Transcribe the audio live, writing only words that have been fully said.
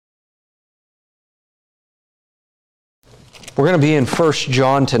We're going to be in 1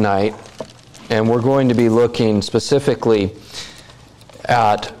 John tonight, and we're going to be looking specifically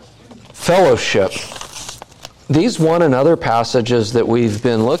at fellowship. These one another passages that we've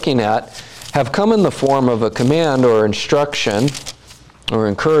been looking at have come in the form of a command or instruction or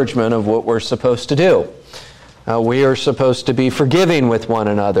encouragement of what we're supposed to do. We are supposed to be forgiving with one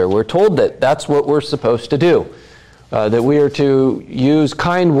another. We're told that that's what we're supposed to do, that we are to use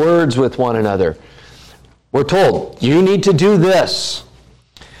kind words with one another. We're told, you need to do this.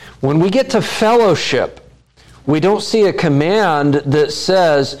 When we get to fellowship, we don't see a command that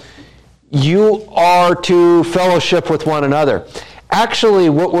says, you are to fellowship with one another. Actually,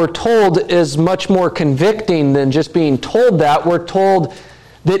 what we're told is much more convicting than just being told that. We're told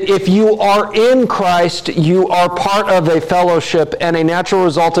that if you are in Christ, you are part of a fellowship, and a natural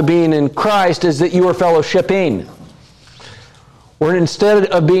result of being in Christ is that you are fellowshipping. Where instead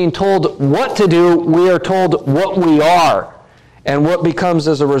of being told what to do, we are told what we are and what becomes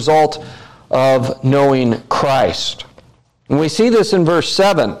as a result of knowing Christ. And we see this in verse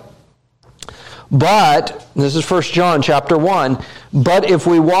 7. But, this is 1 John chapter 1, but if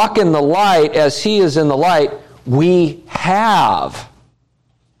we walk in the light as he is in the light, we have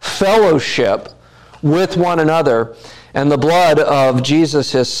fellowship with one another, and the blood of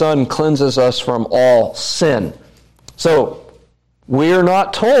Jesus, his Son, cleanses us from all sin. So, we are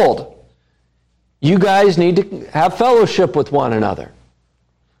not told, you guys need to have fellowship with one another.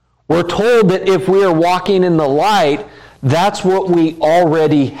 We're told that if we are walking in the light, that's what we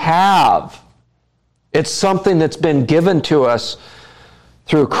already have. It's something that's been given to us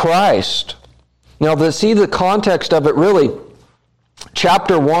through Christ. Now, to see the context of it, really,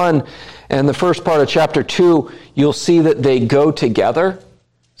 chapter 1 and the first part of chapter 2, you'll see that they go together.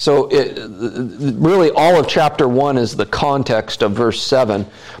 So really all of chapter 1 is the context of verse 7.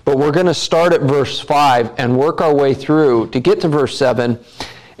 But we're going to start at verse 5 and work our way through to get to verse 7.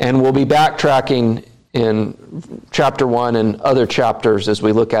 And we'll be backtracking in chapter 1 and other chapters as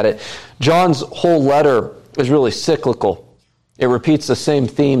we look at it. John's whole letter is really cyclical. It repeats the same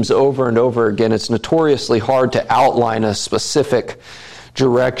themes over and over again. It's notoriously hard to outline a specific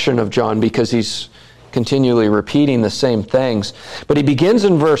direction of John because he's continually repeating the same things. But he begins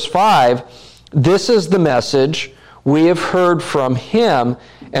in verse 5, this is the message we have heard from him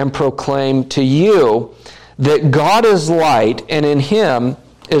and proclaim to you, that God is light and in him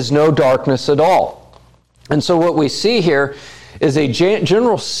is no darkness at all. And so what we see here is a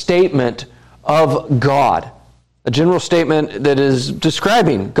general statement of God, a general statement that is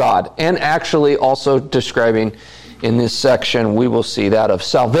describing God and actually also describing in this section, we will see that of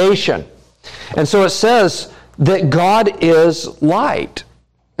salvation. And so it says that God is light.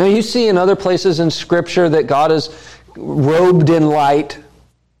 Now you see in other places in Scripture that God is robed in light,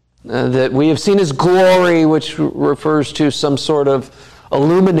 that we have seen his glory, which refers to some sort of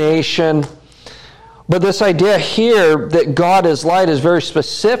illumination. But this idea here that God is light is very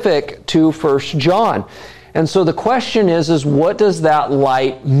specific to 1 John. And so the question is what does that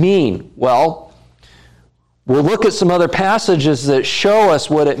light mean? Well, we'll look at some other passages that show us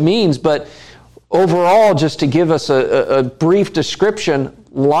what it means, but overall, just to give us a brief description,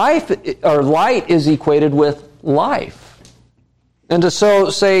 light is equated with life. And to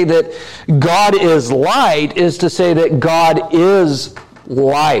say that God is light is to say that God is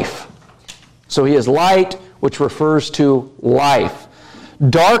life. So he is light, which refers to life.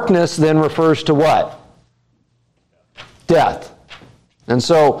 Darkness then refers to what? Death. And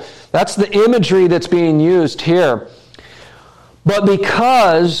so that's the imagery that's being used here. But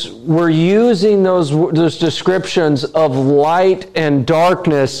because we're using those descriptions of light and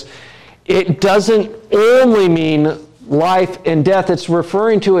darkness, it doesn't only mean life and death. It's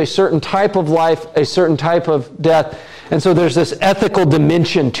referring to a certain type of life, a certain type of death. And so there's this ethical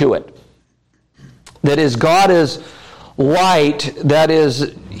dimension to it. That is, God is light, that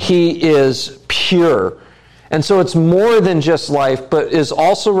is, he is pure. And so it's more than just life, but is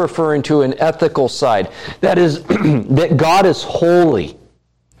also referring to an ethical side. That is, that God is holy.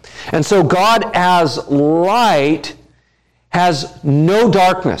 And so God as light has no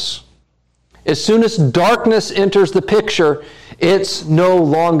darkness. As soon as darkness enters the picture, it's no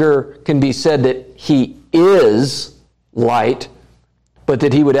longer can be said that he is light, but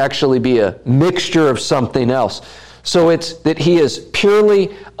that he would actually be a mixture of something else. So it's that he is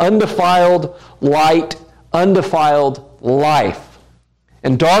purely undefiled light, undefiled life.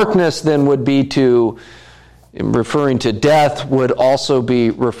 And darkness then would be referring to death, would also be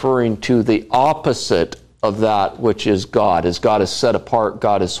referring to the opposite of that which is God. As God is set apart,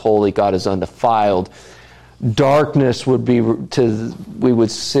 God is holy, God is undefiled. Darkness would be, we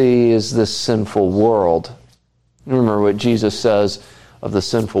would see, is this sinful world. Remember what Jesus says of the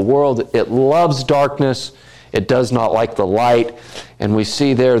sinful world. It loves darkness. It does not like the light. And we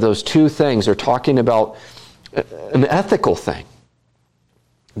see there those two things are talking about an ethical thing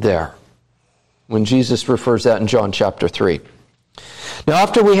there when Jesus refers that in John chapter 3. Now,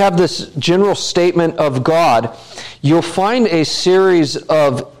 after we have this general statement of God, you'll find a series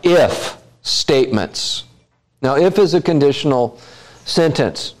of if statements. Now, if is a conditional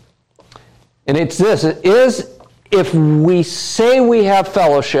sentence. And it's this. It is if we say we have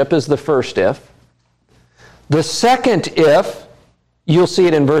fellowship is the first if. The second if, you'll see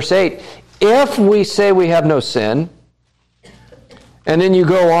it in verse 8, if we say we have no sin. And then you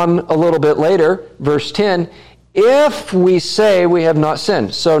go on a little bit later, verse 10, if we say we have not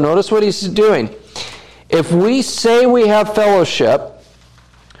sinned. So notice what he's doing. If we say we have fellowship,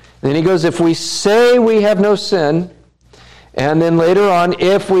 then he goes, if we say we have no sin, and then later on,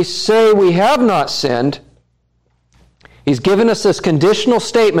 if we say we have not sinned, he's given us this conditional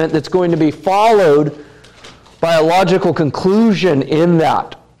statement that's going to be followed by a logical conclusion in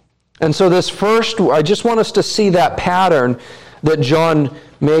that. And so this first, I just want us to see that pattern that John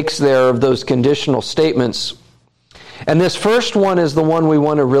makes there of those conditional statements. And this first one is the one we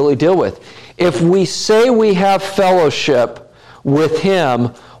want to really deal with. If we say we have fellowship with him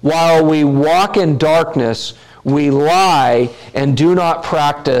while we walk in darkness, we lie and do not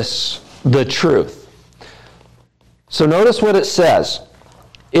practice the truth. So notice what it says.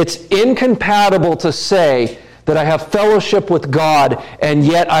 It's incompatible to say that I have fellowship with God and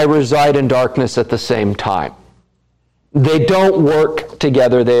yet I reside in darkness at the same time. They don't work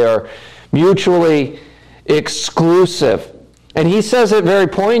together. They are mutually exclusive. And he says it very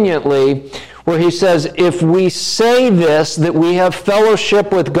poignantly where he says, if we say this, that we have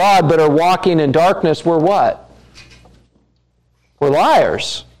fellowship with God but are walking in darkness, we're what? We're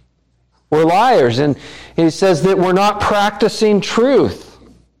liars. We're liars. And he says that we're not practicing truth,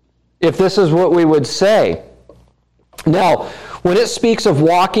 if this is what we would say. Now, when it speaks of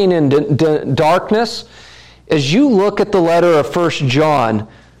walking in darkness, as you look at the letter of 1 John,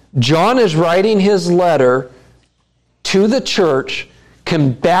 John is writing his letter to the church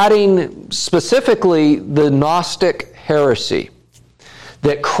combating specifically the Gnostic heresy,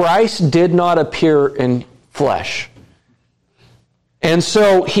 that Christ did not appear in flesh. And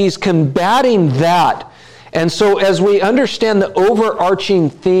so he's combating that. And so as we understand the overarching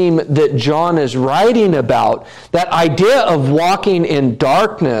theme that John is writing about, that idea of walking in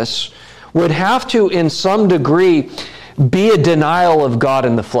darkness would have to, in some degree, be a denial of God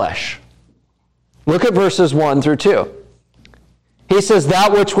in the flesh. Look at verses 1 through 2. He says,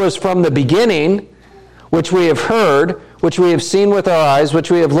 that which was from the beginning, which we have heard, which we have seen with our eyes,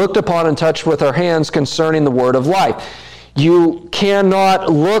 which we have looked upon and touched with our hands concerning the word of life. You cannot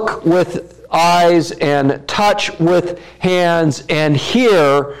look with eyes and touch with hands and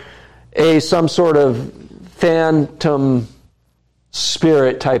hear some sort of phantom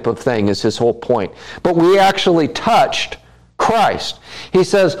spirit type of thing is his whole point. But we actually touched Christ. He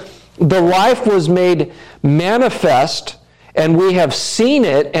says, the life was made manifest, and we have seen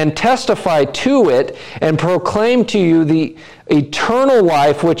it and testify to it and proclaim to you the eternal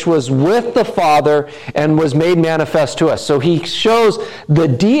life which was with the Father and was made manifest to us. So he shows the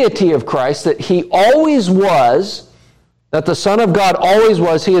deity of Christ, that he always was, that the Son of God always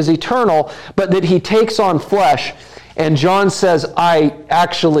was, he is eternal, but that he takes on flesh. And John says, I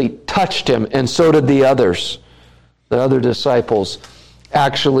actually touched him, and so did the others. The other disciples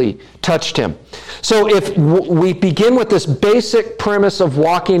actually touched him. So if we begin with this basic premise of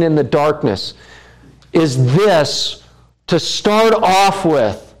walking in the darkness, is this, to start off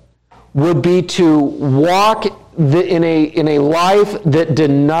with, would be to walk in a life that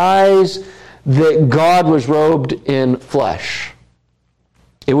denies that God was robed in flesh.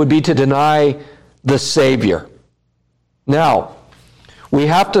 It would be to deny the Savior. Now, we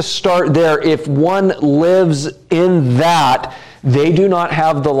have to start there. If one lives in that, they do not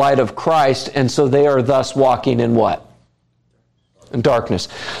have the light of Christ, and so they are thus walking in what? In darkness.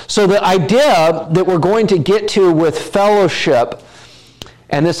 So the idea that we're going to get to with fellowship,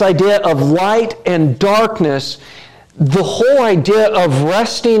 and this idea of light and darkness, the whole idea of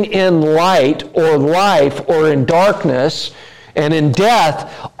resting in light or life or in darkness and in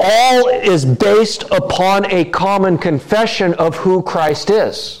death, all is based upon a common confession of who Christ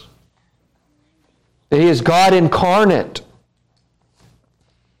is. That he is God incarnate.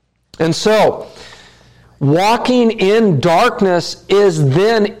 And so, walking in darkness is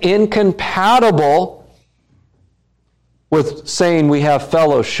then incompatible with saying we have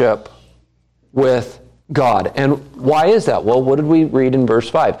fellowship with God. And why is that? Well, what did we read in verse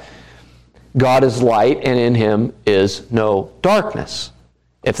 5? God is light, and in him is no darkness.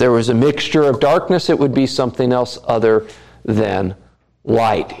 If there was a mixture of darkness, it would be something else other than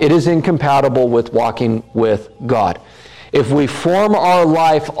light. It is incompatible with walking with God. If we form our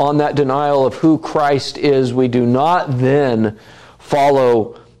life on that denial of who Christ is, we do not then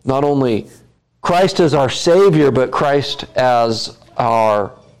follow not only Christ as our Savior, but Christ as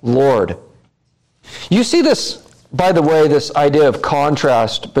our Lord. You see this, by the way, this idea of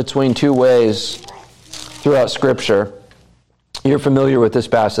contrast between two ways throughout Scripture. You're familiar with this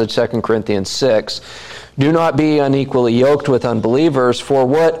passage, 2 Corinthians 6. Do not be unequally yoked with unbelievers, for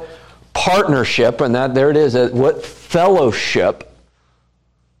what partnership, and that there it is, what fellowship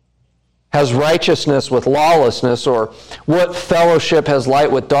has righteousness with lawlessness, or what fellowship has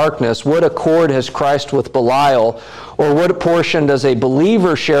light with darkness? What accord has Christ with Belial? Or what portion does a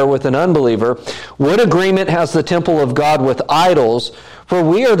believer share with an unbeliever? What agreement has the temple of God with idols? For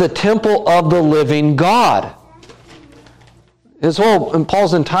we are the temple of the living God. And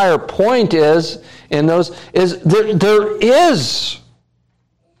Paul's entire point there is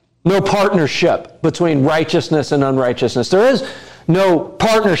no partnership between righteousness and unrighteousness. There is no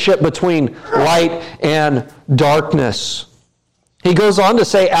partnership between light and darkness. He goes on to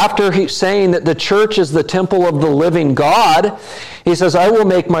say, after he's saying that the church is the temple of the living God, he says, I will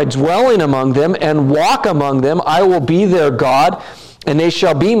make my dwelling among them and walk among them. I will be their God, and they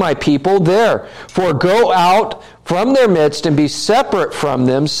shall be my people there. For go out from their midst and be separate from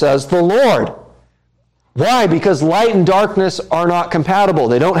them, says the Lord. Why? Because light and darkness are not compatible.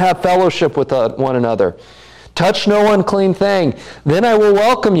 They don't have fellowship with one another. Touch no unclean thing. Then I will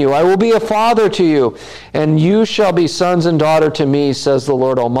welcome you. I will be a father to you, and you shall be sons and daughters to me, says the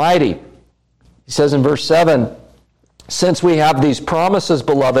Lord Almighty. He says in verse 7, since we have these promises,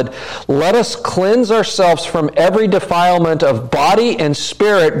 beloved, let us cleanse ourselves from every defilement of body and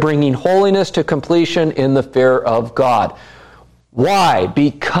spirit, bringing holiness to completion in the fear of God. Why?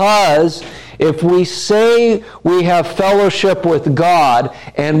 Because if we say we have fellowship with God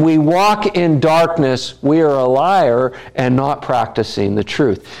and we walk in darkness, we are a liar and not practicing the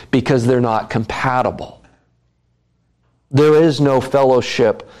truth, because they're not compatible. There is no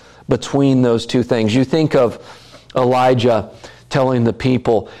fellowship between those two things. You think of Elijah telling the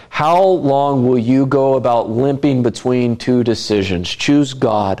people, how long will you go about limping between two decisions? Choose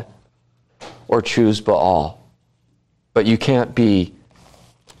God or choose Baal. But you can't be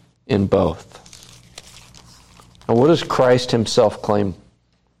in both. And what does Christ himself claim?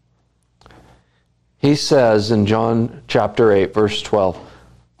 He says in John chapter 8, verse 12,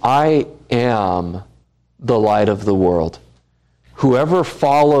 I am the light of the world. Whoever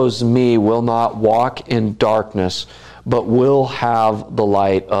follows me will not walk in darkness, but will have the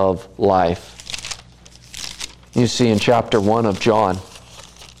light of life. You see in chapter 1 of John,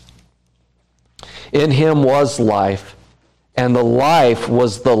 in him was life, and the life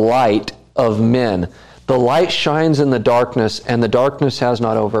was the light of men. The light shines in the darkness, and the darkness has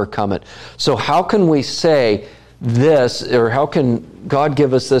not overcome it. So how can we say this, or how can God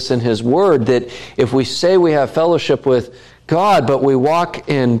give us this in his word, that if we say we have fellowship with God, but we walk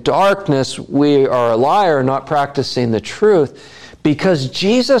in darkness, we are a liar, not practicing the truth? Because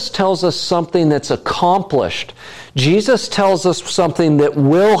Jesus tells us something that's accomplished. Jesus tells us something that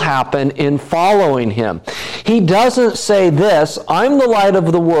will happen in following him. He doesn't say this, I'm the light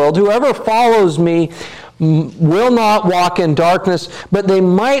of the world. Whoever follows me will not walk in darkness, but they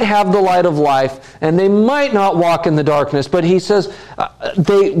might have the light of life, and they might not walk in the darkness. But he says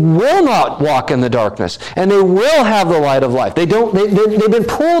they will not walk in the darkness, and they will have the light of life. They've been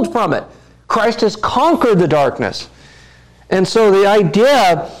pulled from it. Christ has conquered the darkness. And so the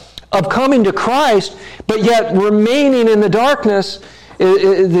idea of coming to Christ, but yet remaining in the darkness,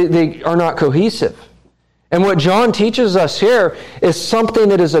 they are not cohesive. And what John teaches us here is something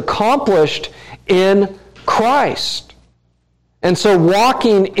that is accomplished in Christ. And so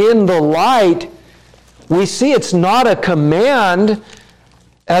walking in the light, we see it's not a command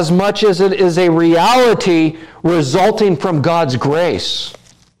as much as it is a reality resulting from God's grace.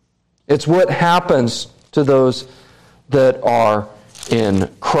 It's what happens to those that are in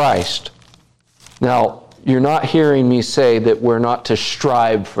Christ. Now, you're not hearing me say that we're not to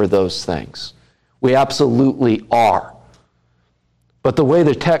strive for those things. We absolutely are. But the way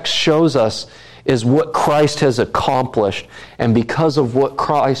the text shows us is what Christ has accomplished. And because of what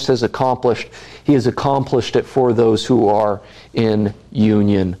Christ has accomplished, he has accomplished it for those who are in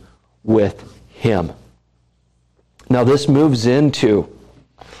union with him. Now this moves into,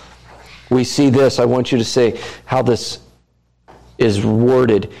 we see this, I want you to say how this is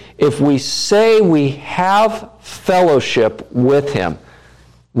worded. If we say we have fellowship with him,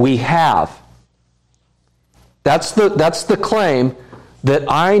 We have. That's the claim, that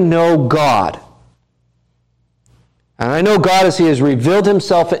I know God. And I know God as He has revealed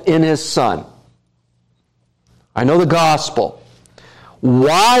Himself in His Son. I know the gospel.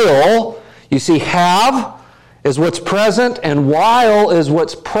 While, you see, have is what's present, and while is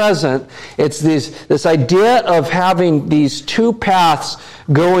what's present. It's this idea of having these two paths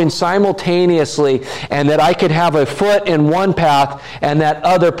going simultaneously, and that I could have a foot in one path and that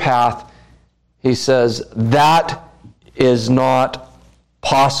other path. He says that is not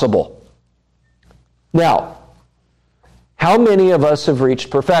possible. Now, how many of us have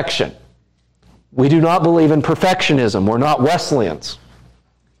reached perfection? We do not believe in perfectionism. We're not Wesleyans.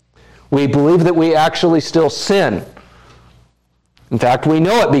 We believe that we actually still sin. In fact, we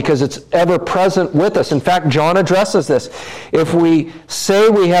know it because it's ever present with us. In fact, John addresses this. If we say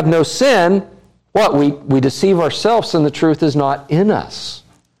we have no sin, what? We deceive ourselves and the truth is not in us.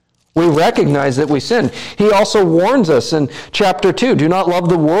 We recognize that we sin. He also warns us in chapter 2, do not love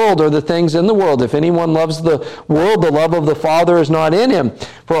the world or the things in the world. If anyone loves the world, the love of the Father is not in him.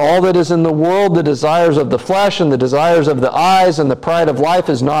 For all that is in the world, the desires of the flesh and the desires of the eyes and the pride of life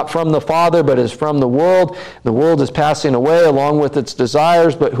is not from the Father, but is from the world. The world is passing away along with its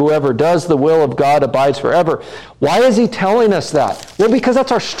desires, but whoever does the will of God abides forever. Why is he telling us that? Well, because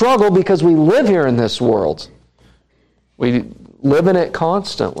that's our struggle, because we live here in this world. We live in it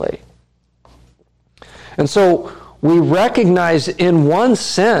constantly. And so we recognize in one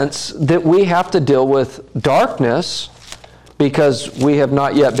sense that we have to deal with darkness because we have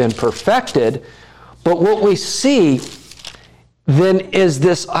not yet been perfected. But what we see then is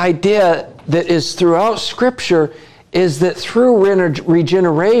this idea that is throughout Scripture, is that through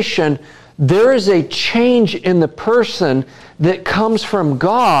regeneration, there is a change in the person that comes from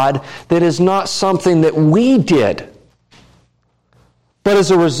God that is not something that we did. But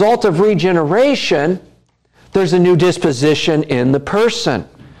as a result of regeneration, there's a new disposition in the person.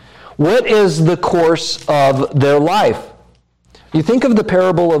 What is the course of their life? You think of the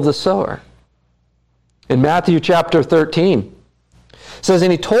parable of the sower. In Matthew chapter 13, it says,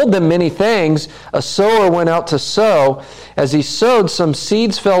 and he told them many things. A sower went out to sow. As he sowed, some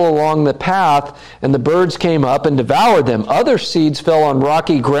seeds fell along the path, and the birds came up and devoured them. Other seeds fell on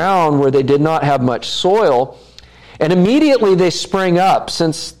rocky ground where they did not have much soil. And immediately they sprang up,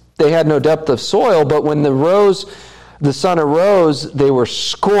 since they had no depth of soil. But when the sun arose, they were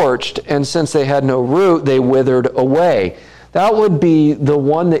scorched, and since they had no root, they withered away. That would be the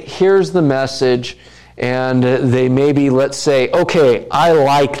one that hears the message, and they maybe, let's say, okay, I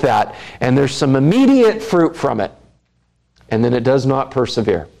like that. And there's some immediate fruit from it. And then it does not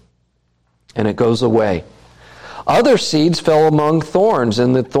persevere. And it goes away. Other seeds fell among thorns,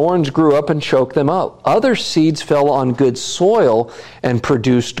 and the thorns grew up and choked them up. Other seeds fell on good soil and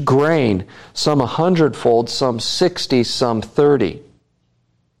produced grain, some 100-fold, some 60, some 30.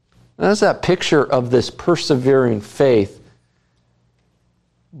 That's that picture of this persevering faith.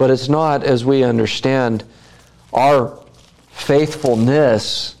 But it's not, as we understand, our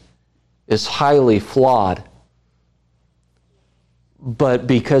faithfulness is highly flawed. But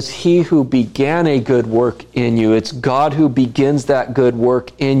because he who began a good work in you, it's God who begins that good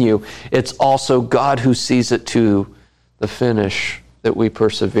work in you. It's also God who sees it to the finish that we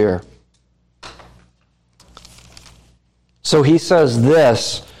persevere. So he says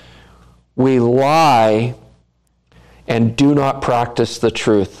this, we lie and do not practice the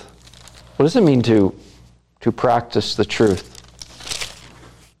truth. What does it mean to practice the truth?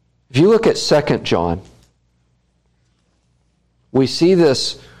 If you look at 2 John, we see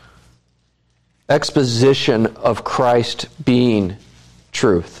this exposition of Christ being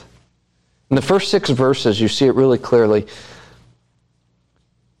truth. In the first 6 verses, you see it really clearly.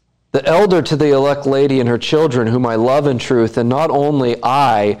 The elder to the elect lady and her children, whom I love in truth, and not only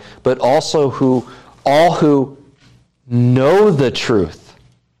I, but also all who know the truth.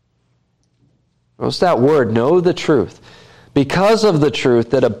 Notice that word, know the truth. Because of the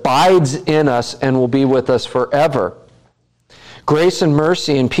truth that abides in us and will be with us forever. Grace and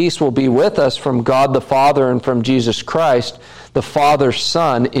mercy and peace will be with us from God the Father and from Jesus Christ, the Father's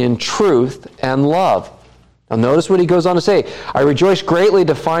Son, in truth and love. Now notice what he goes on to say. I rejoice greatly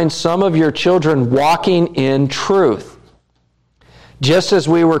to find some of your children walking in truth, just as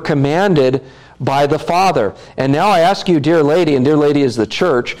we were commanded by the Father. And now I ask you, dear lady, and dear lady is the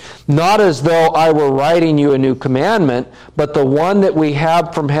church, not as though I were writing you a new commandment, but the one that we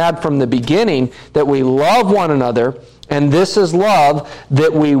had from the beginning, that we love one another. And this is love,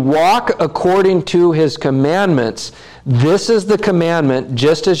 that we walk according to his commandments. This is the commandment,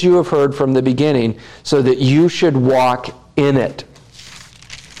 just as you have heard from the beginning, so that you should walk in it.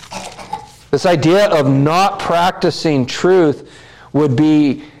 This idea of not practicing truth would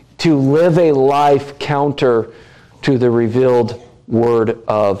be to live a life counter to the revealed Word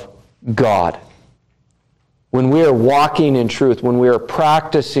of God. When we are walking in truth, when we are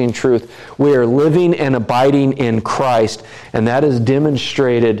practicing truth, we are living and abiding in Christ, and that is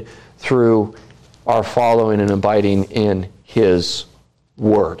demonstrated through our following and abiding in His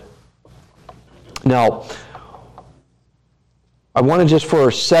Word. Now, I want to just for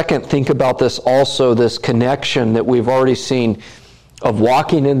a second think about this also, this connection that we've already seen of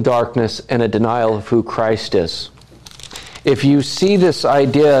walking in darkness and a denial of who Christ is. If you see this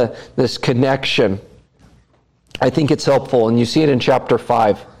idea, this connection, I think it's helpful, and you see it in chapter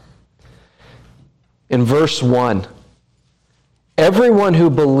 5. In verse 1, everyone who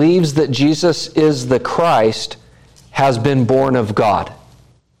believes that Jesus is the Christ has been born of God.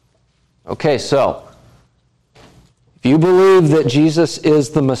 Okay, so if you believe that Jesus is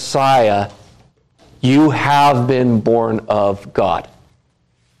the Messiah, you have been born of God.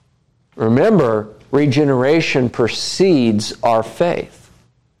 Remember, regeneration precedes our faith.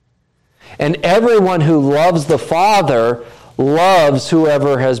 And everyone who loves the Father loves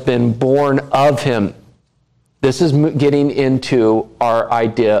whoever has been born of Him. This is getting into our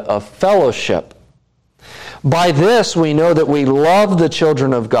idea of fellowship. By this we know that we love the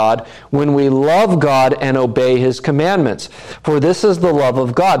children of God when we love God and obey His commandments. For this is the love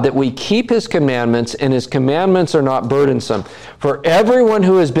of God, that we keep His commandments, and His commandments are not burdensome. For everyone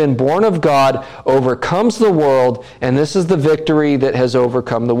who has been born of God overcomes the world, and this is the victory that has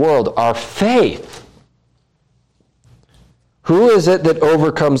overcome the world, our faith. Who is it that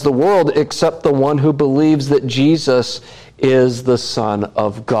overcomes the world except the one who believes that Jesus is the Son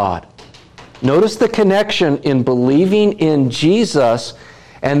of God? Notice the connection in believing in Jesus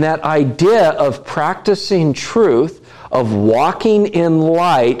and that idea of practicing truth, of walking in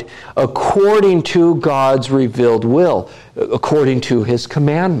light according to God's revealed will, according to His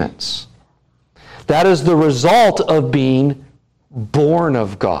commandments. That is the result of being born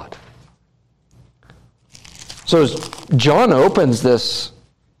of God. So as John opens this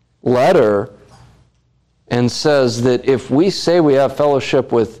letter and says that if we say we have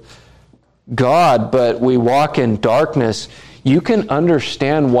fellowship with God, but we walk in darkness, you can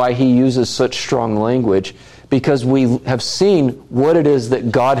understand why he uses such strong language, because we have seen what it is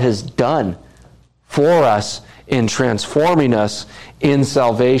that God has done for us in transforming us in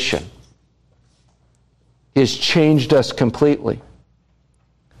salvation. He has changed us completely.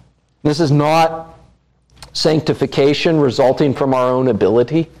 This is not sanctification resulting from our own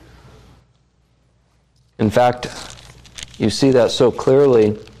ability. In fact, you see that so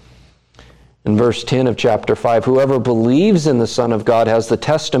clearly in verse 10 of chapter 5. Whoever believes in the Son of God has the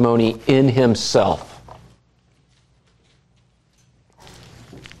testimony in himself.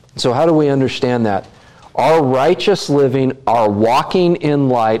 So how do we understand that? Our righteous living, our walking in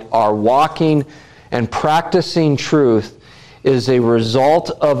light, our walking and practicing truth is a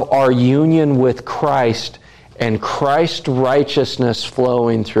result of our union with Christ and Christ's righteousness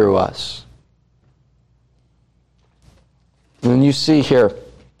flowing through us. And you see here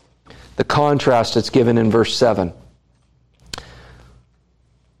the contrast that's given in verse 7.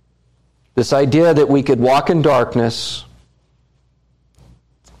 This idea that we could walk in darkness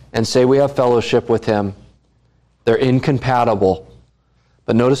and say we have fellowship with Him, they're incompatible.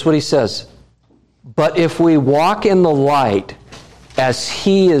 But notice what he says. But if we walk in the light as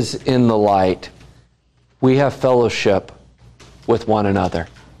He is in the light, we have fellowship with one another.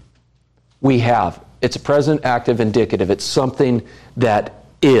 We have. It's a present, active, indicative. It's something that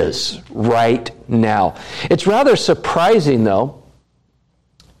is right now. It's rather surprising, though,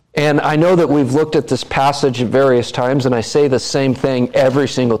 and I know that we've looked at this passage at various times, and I say the same thing every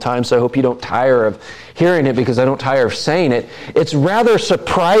single time, so I hope you don't tire of hearing it, because I don't tire of saying it. It's rather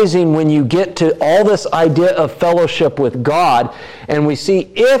surprising when you get to all this idea of fellowship with God, and we see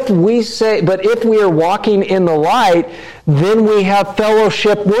but if we are walking in the light, then we have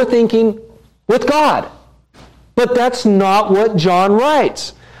fellowship, we're thinking, with God. But that's not what John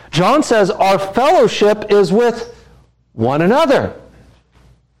writes. John says our fellowship is with one another.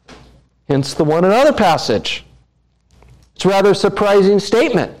 Hence the one another passage. It's a rather surprising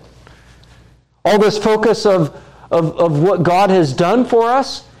statement. All this focus of what God has done for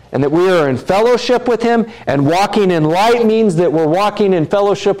us, and that we are in fellowship with Him, and walking in light means that we're walking in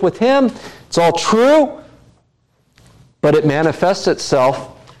fellowship with Him. It's all true, but it manifests itself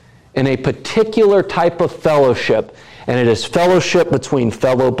in a particular type of fellowship, and it is fellowship between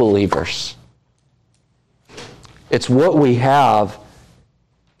fellow believers. It's what we have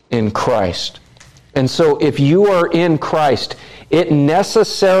in Christ. And so if you are in Christ, it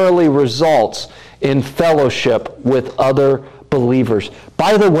necessarily results in fellowship with other believers.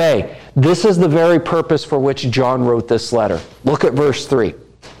 By the way, this is the very purpose for which John wrote this letter. Look at verse 3.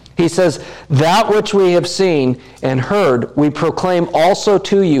 He says, that which we have seen and heard, we proclaim also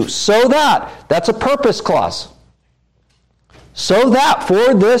to you, so that, that's a purpose clause, so that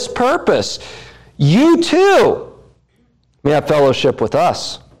for this purpose, you too may have fellowship with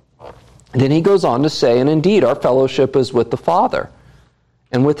us. And then he goes on to say, and indeed our fellowship is with the Father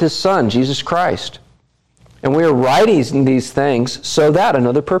and with his Son, Jesus Christ. And we are writing these things so that,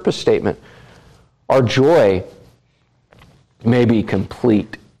 another purpose statement, our joy may be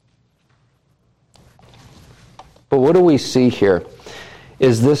complete. But what do we see here?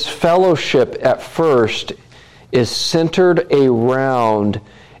 Is this fellowship at first is centered around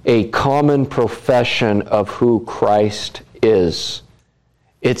a common profession of who Christ is.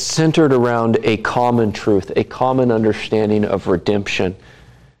 It's centered around a common truth, a common understanding of redemption.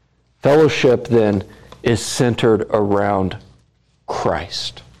 Fellowship, then, is centered around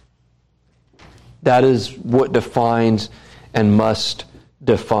Christ. That is what defines and must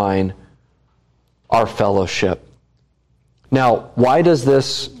define our fellowship. Now, why does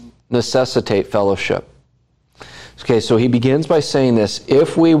this necessitate fellowship? Okay, so he begins by saying this,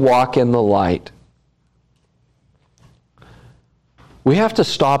 if we walk in the light, we have to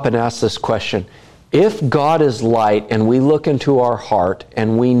stop and ask this question. If God is light and we look into our heart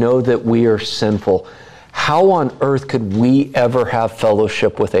and we know that we are sinful, how on earth could we ever have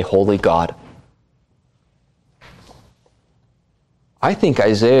fellowship with a holy God? I think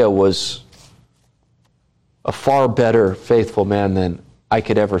Isaiah was a far better faithful man than I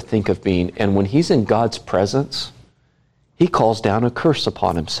could ever think of being. And when he's in God's presence, he calls down a curse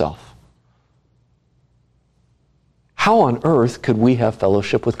upon himself. How on earth could we have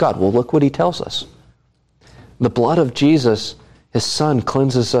fellowship with God? Well, look what he tells us. The blood of Jesus, his Son,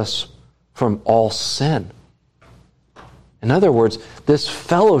 cleanses us from all sin. In other words, this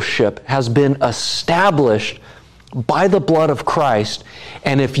fellowship has been established by the blood of Christ.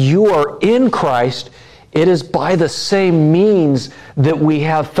 And if you are in Christ, it is by the same means that we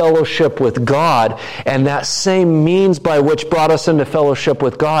have fellowship with God. And that same means by which brought us into fellowship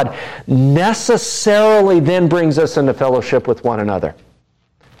with God necessarily then brings us into fellowship with one another.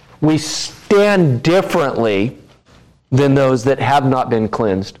 We stand differently than those that have not been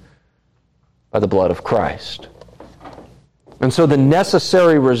cleansed by the blood of Christ. And so the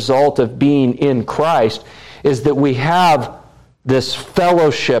necessary result of being in Christ is that we have this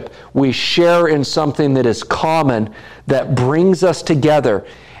fellowship. We share in something that is common, that brings us together.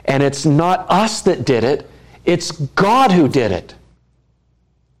 And it's not us that did it, it's God who did it.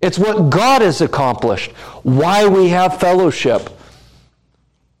 It's what God has accomplished. Why we have fellowship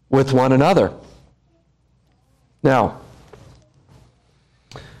with one another. Now,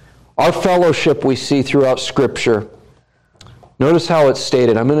 our fellowship we see throughout Scripture. Notice how it's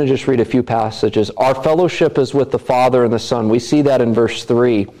stated. I'm going to just read a few passages. Our fellowship is with the Father and the Son. We see that in verse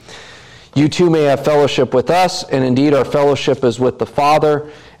 3. You too may have fellowship with us, and indeed our fellowship is with the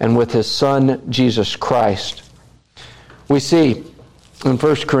Father and with his Son, Jesus Christ. We see in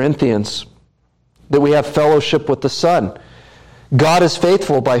 1 Corinthians that we have fellowship with the Son. God is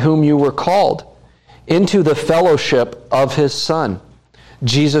faithful, by whom you were called into the fellowship of his Son,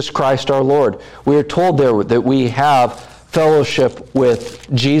 Jesus Christ our Lord. We are told there that we have fellowship with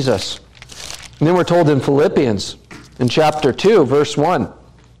Jesus. And then we're told in Philippians, in chapter 2, verse 1,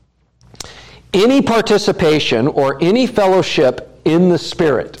 any participation or any fellowship in the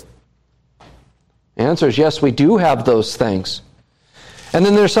Spirit. The answer is yes, we do have those things. And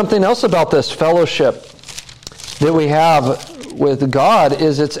then there's something else about this fellowship that we have with God,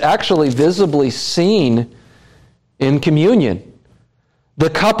 is it's actually visibly seen in communion. The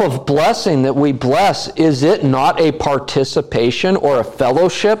cup of blessing that we bless, is it not a participation or a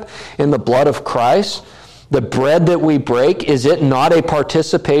fellowship in the blood of Christ? The bread that we break, is it not a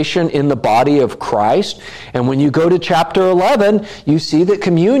participation in the body of Christ? And when you go to chapter 11, you see that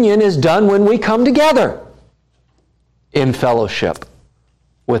communion is done when we come together in fellowship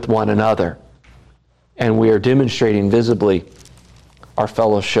with one another. And we are demonstrating visibly our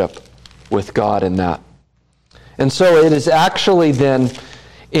fellowship with God in that. And so it is actually then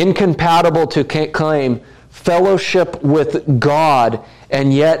incompatible to claim fellowship with God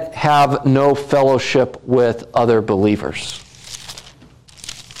and yet have no fellowship with other believers.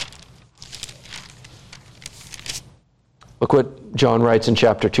 Look what John writes in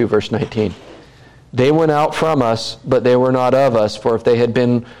chapter 2, verse 19. They went out from us, but they were not of us, for if they had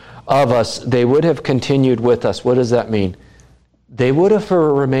been of us, they would have continued with us. What does that mean? They would have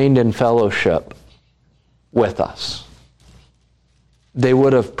remained in fellowship with us. they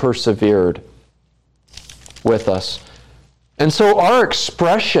would have persevered with us. And so our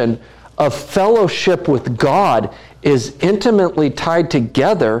expression of fellowship with God is intimately tied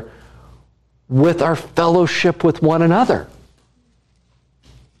together with our fellowship with one another.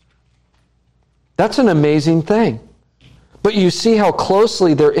 That's an amazing thing. But you see how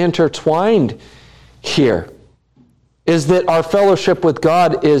closely they're intertwined here. Is that our fellowship with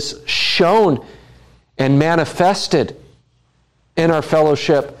God is shown and manifested in our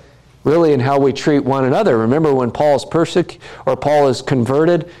fellowship, really in how we treat one another. Remember when Paul is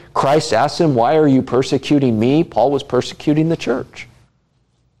converted, Christ asked him, "Why are you persecuting me?" Paul was persecuting the church.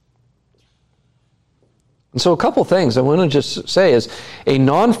 And so a couple things I want to just say is a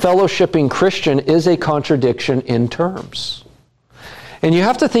non-fellowshipping Christian is a contradiction in terms. And you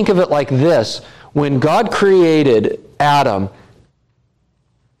have to think of it like this. When God created Adam,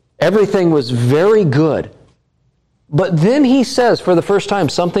 everything was very good. But then he says for the first time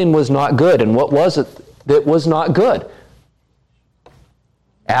something was not good. And what was it that was not good?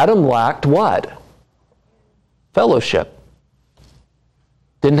 Adam lacked what? Fellowship.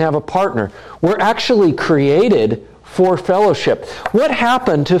 Didn't have a partner. We're actually created for fellowship. What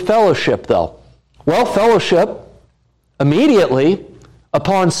happened to fellowship, though? Well, fellowship, immediately,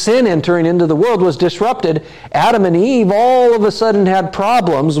 upon sin entering into the world, was disrupted. Adam and Eve all of a sudden had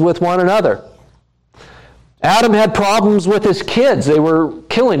problems with one another. Adam had problems with his kids. They were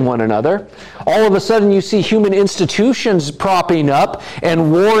killing one another. All of a sudden you see human institutions propping up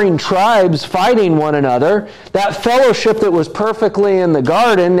and warring tribes fighting one another. That fellowship that was perfectly in the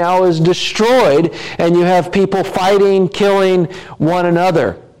garden now is destroyed, and you have people fighting, killing one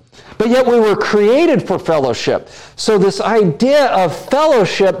another. But yet we were created for fellowship. So this idea of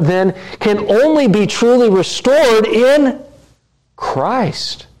fellowship then can only be truly restored in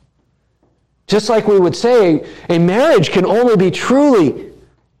Christ. Just like we would say, a marriage can only be truly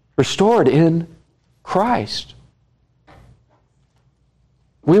restored in Christ.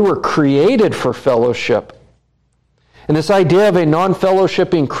 We were created for fellowship. And this idea of a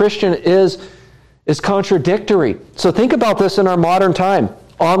non-fellowshipping Christian is contradictory. So think about this in our modern time.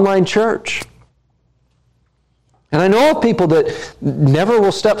 Online church. And I know of people that never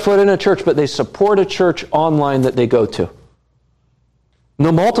will step foot in a church, but they support a church online that they go to.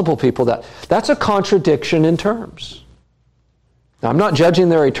 No, multiple people that's a contradiction in terms. Now, I'm not judging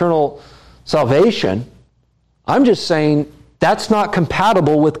their eternal salvation. I'm just saying that's not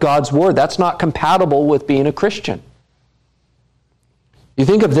compatible with God's Word. That's not compatible with being a Christian. You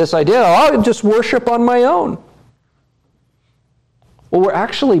think of this idea, I'll just worship on my own. Well, we're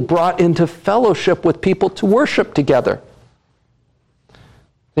actually brought into fellowship with people to worship together.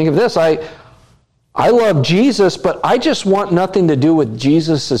 Think of this, I love Jesus, but I just want nothing to do with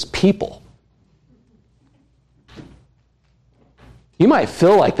Jesus' people. You might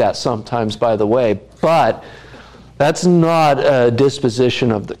feel like that sometimes, by the way, but that's not a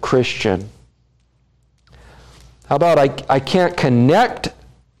disposition of the Christian. How about I can't connect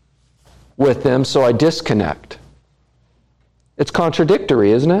with them, so I disconnect? It's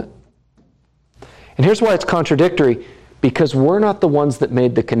contradictory, isn't it? And here's why it's contradictory. Because we're not the ones that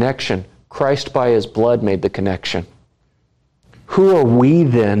made the connection. Christ by His blood made the connection. Who are we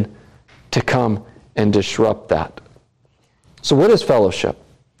then to come and disrupt that? So what is fellowship?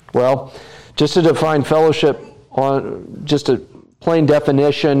 Well, just to define fellowship on just a plain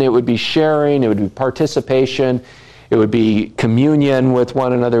definition, it would be sharing, it would be participation, it would be communion with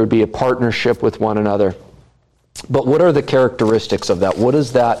one another, it would be a partnership with one another. But what are the characteristics of that? What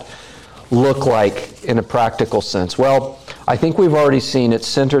does that look like in a practical sense? Well, I think we've already seen it's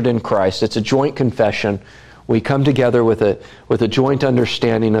centered in Christ. It's a joint confession. We come together with a joint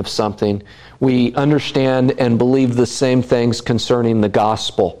understanding of something. We understand and believe the same things concerning the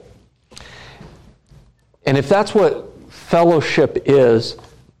gospel. And if that's what fellowship is,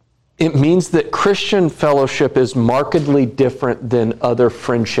 it means that Christian fellowship is markedly different than other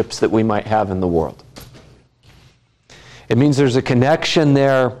friendships that we might have in the world. It means there's a connection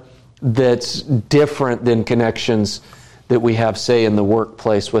there that's different than connections that we have, say, in the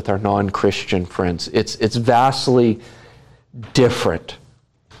workplace with our non-Christian friends. It's vastly different.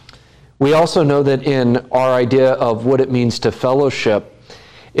 We also know that in our idea of what it means to fellowship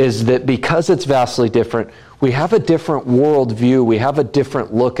is that because it's vastly different, we have a different worldview. We have a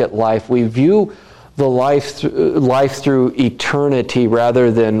different look at life. We view the life through eternity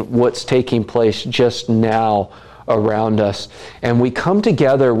rather than what's taking place just now around us. And we come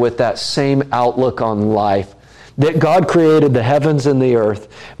together with that same outlook on life, that God created the heavens and the earth,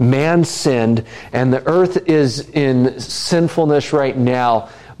 man sinned, and the earth is in sinfulness right now,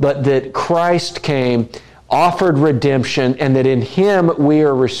 but that Christ came offered redemption, and that in Him we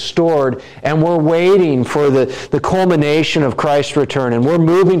are restored, and we're waiting for the culmination of Christ's return, and we're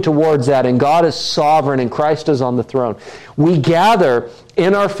moving towards that, and God is sovereign, and Christ is on the throne. We gather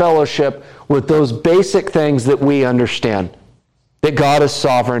in our fellowship with those basic things that we understand, that God is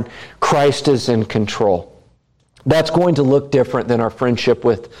sovereign, Christ is in control. That's going to look different than our friendship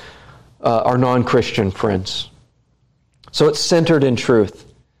with our non-Christian friends. So it's centered in truth.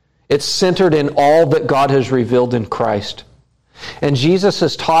 It's centered in all that God has revealed in Christ. And Jesus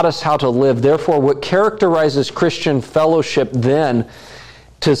has taught us how to live. Therefore, what characterizes Christian fellowship then,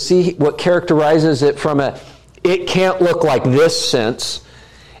 to see what characterizes it from it can't look like this sense,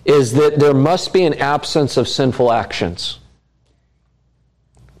 is that there must be an absence of sinful actions.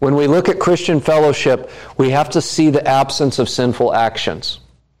 When we look at Christian fellowship, we have to see the absence of sinful actions.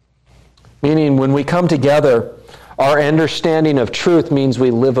 Meaning, when we come together, our understanding of truth means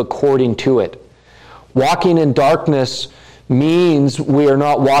we live according to it. Walking in darkness means we are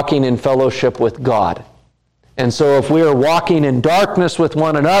not walking in fellowship with God. And so if we are walking in darkness with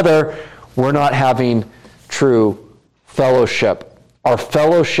one another, we're not having true fellowship. Our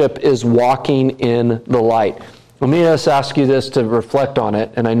fellowship is walking in the light. Let me just ask you this to reflect on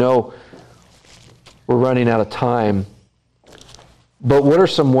it, and I know we're running out of time, but what are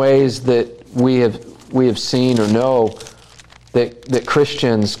some ways that we have seen or know that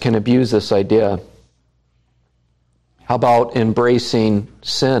Christians can abuse this idea? How about embracing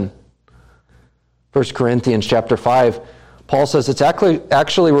sin? 1 Corinthians chapter 5, Paul says it's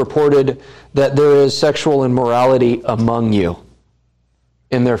actually reported that there is sexual immorality among you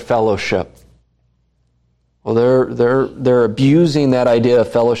in their fellowship. Well, they're abusing that idea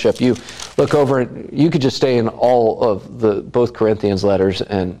of fellowship. You look over, you could just stay in all of both Corinthians letters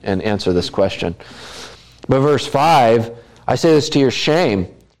and answer this question. But verse 5, I say this to your shame.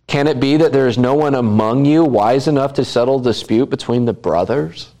 Can it be that there is no one among you wise enough to settle dispute between the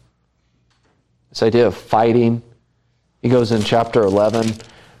brothers? This idea of fighting. He goes in chapter 11,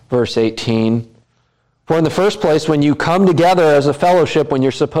 verse 18. For in the first place, when you come together as a fellowship, when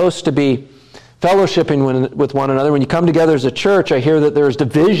you're supposed to be fellowshipping with one another, when you come together as a church, I hear that there's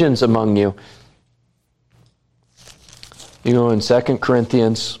divisions among you. You go in 2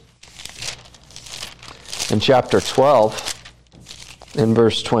 Corinthians in chapter 12, in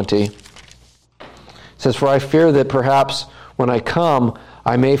verse 20. It says, for I fear that perhaps when I come,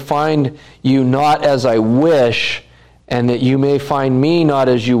 I may find you not as I wish, and that you may find me not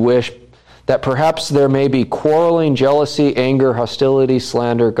as you wish, that perhaps there may be quarreling, jealousy, anger, hostility,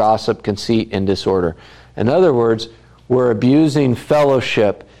 slander, gossip, conceit, and disorder. In other words, we're abusing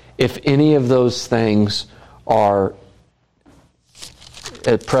fellowship if any of those things are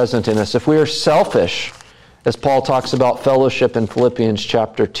present in us. If we are selfish, as Paul talks about fellowship in Philippians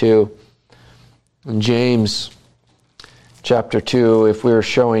chapter 2, and James chapter 2, if we are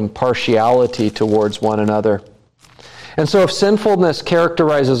showing partiality towards one another. And so if sinfulness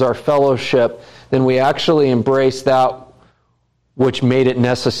characterizes our fellowship, then we actually embrace that which made it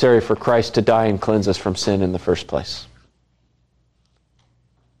necessary for Christ to die and cleanse us from sin in the first place.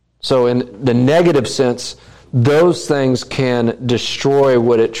 So in the negative sense, those things can destroy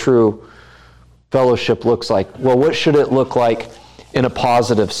what a true fellowship looks like. Well, what should it look like in a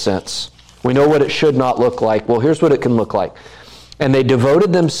positive sense? We know what it should not look like. Well, here's what it can look like. And they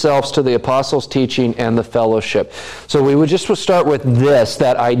devoted themselves to the apostles' teaching and the fellowship. So we would just start with this,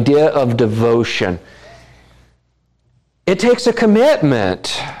 that idea of devotion. It takes a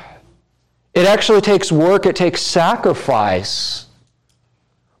commitment. It actually takes work. It takes sacrifice.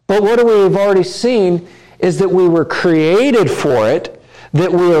 But what we've already seen is that we were created for it,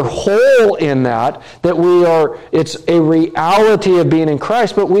 that we are whole in that it's a reality of being in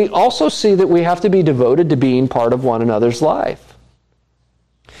Christ, but we also see that we have to be devoted to being part of one another's life.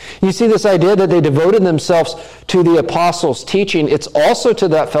 You see this idea that they devoted themselves to the apostles' teaching. It's also to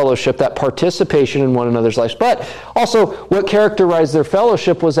that fellowship, that participation in one another's lives. But also what characterized their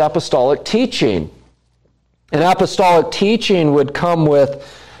fellowship was apostolic teaching. And apostolic teaching would come with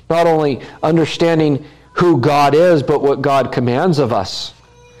not only understanding who God is, but what God commands of us.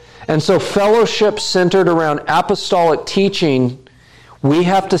 And so fellowship centered around apostolic teaching, we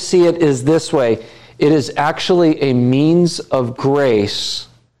have to see it as this way. It is actually a means of grace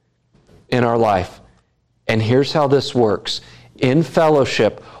in our life. And here's how this works. In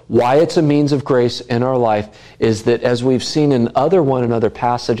fellowship, why it's a means of grace in our life is that, as we've seen in other one another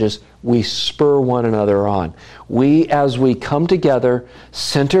passages, we spur one another on. As we come together,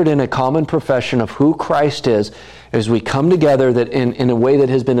 centered in a common profession of who Christ is, as we come together that in a way that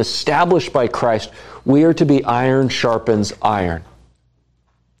has been established by Christ, we are to be iron sharpens iron.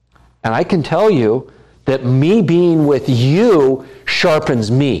 And I can tell you that me being with you sharpens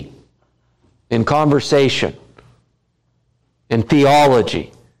me in conversation, in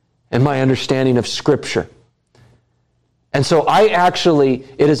theology, and my understanding of Scripture. And so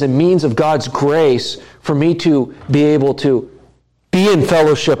it is a means of God's grace for me to be able to be in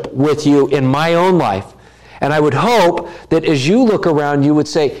fellowship with you in my own life. And I would hope that as you look around, you would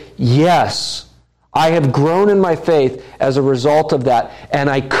say, yes, I have grown in my faith as a result of that, and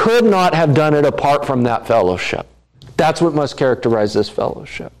I could not have done it apart from that fellowship. That's what must characterize this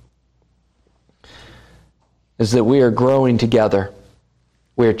fellowship, is that we are growing together.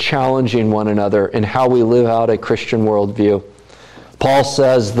 We are challenging one another in how we live out a Christian worldview. Paul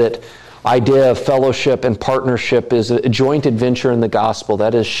says that idea of fellowship and partnership is a joint adventure in the gospel.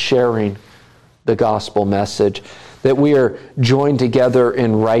 That is sharing the gospel message. That we are joined together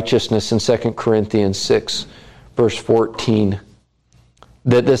in righteousness in 2 Corinthians 6, verse 14.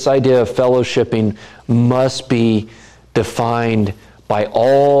 That this idea of fellowshipping must be defined by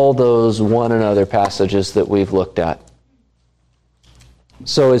all those one another passages that we've looked at.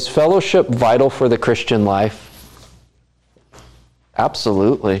 So is fellowship vital for the Christian life?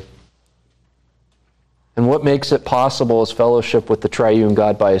 Absolutely. And what makes it possible is fellowship with the triune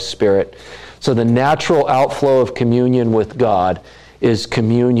God by His Spirit. So the natural outflow of communion with God is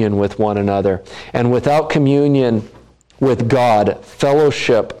communion with one another. And without communion with God,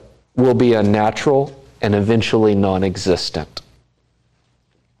 fellowship will be unnatural and eventually non-existent.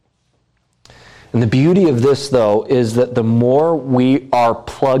 And the beauty of this, though, is that the more we are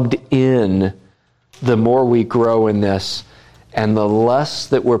plugged in, the more we grow in this. And the less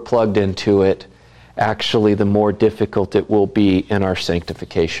that we're plugged into it, actually, the more difficult it will be in our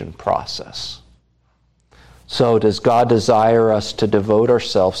sanctification process. So does God desire us to devote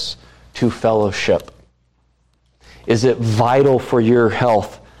ourselves to fellowship? Is it vital for your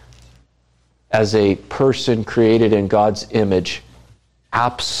health as a person created in God's image?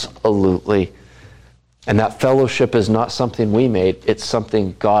 Absolutely. And that fellowship is not something we made, it's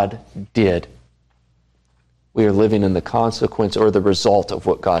something God did. We are living in the consequence or the result of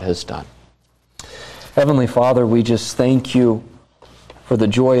what God has done. Heavenly Father, we just thank you for the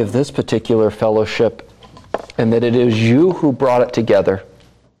joy of this particular fellowship and that it is you who brought it together.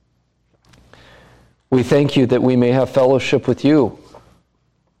 We thank you that we may have fellowship with you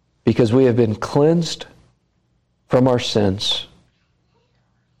because we have been cleansed from our sins.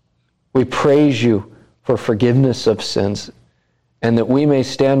 We praise you for forgiveness of sins and that we may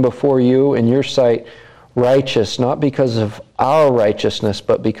stand before you in your sight righteous, not because of our righteousness,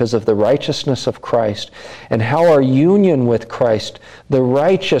 but because of the righteousness of Christ, and how our union with Christ, the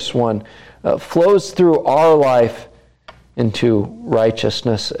righteous one, flows through our life into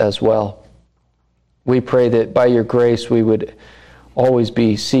righteousness as well. We pray that by your grace we would always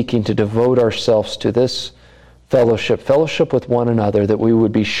be seeking to devote ourselves to this fellowship with one another, that we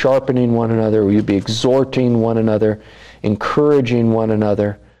would be sharpening one another, we would be exhorting one another, encouraging one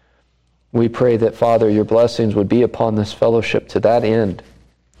another. We pray that, Father, your blessings would be upon this fellowship to that end.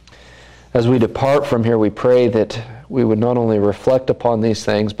 As we depart from here, we pray that we would not only reflect upon these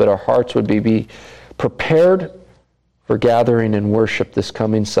things, but our hearts would be prepared for gathering and worship this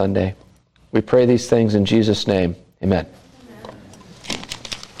coming Sunday. We pray these things in Jesus' name. Amen.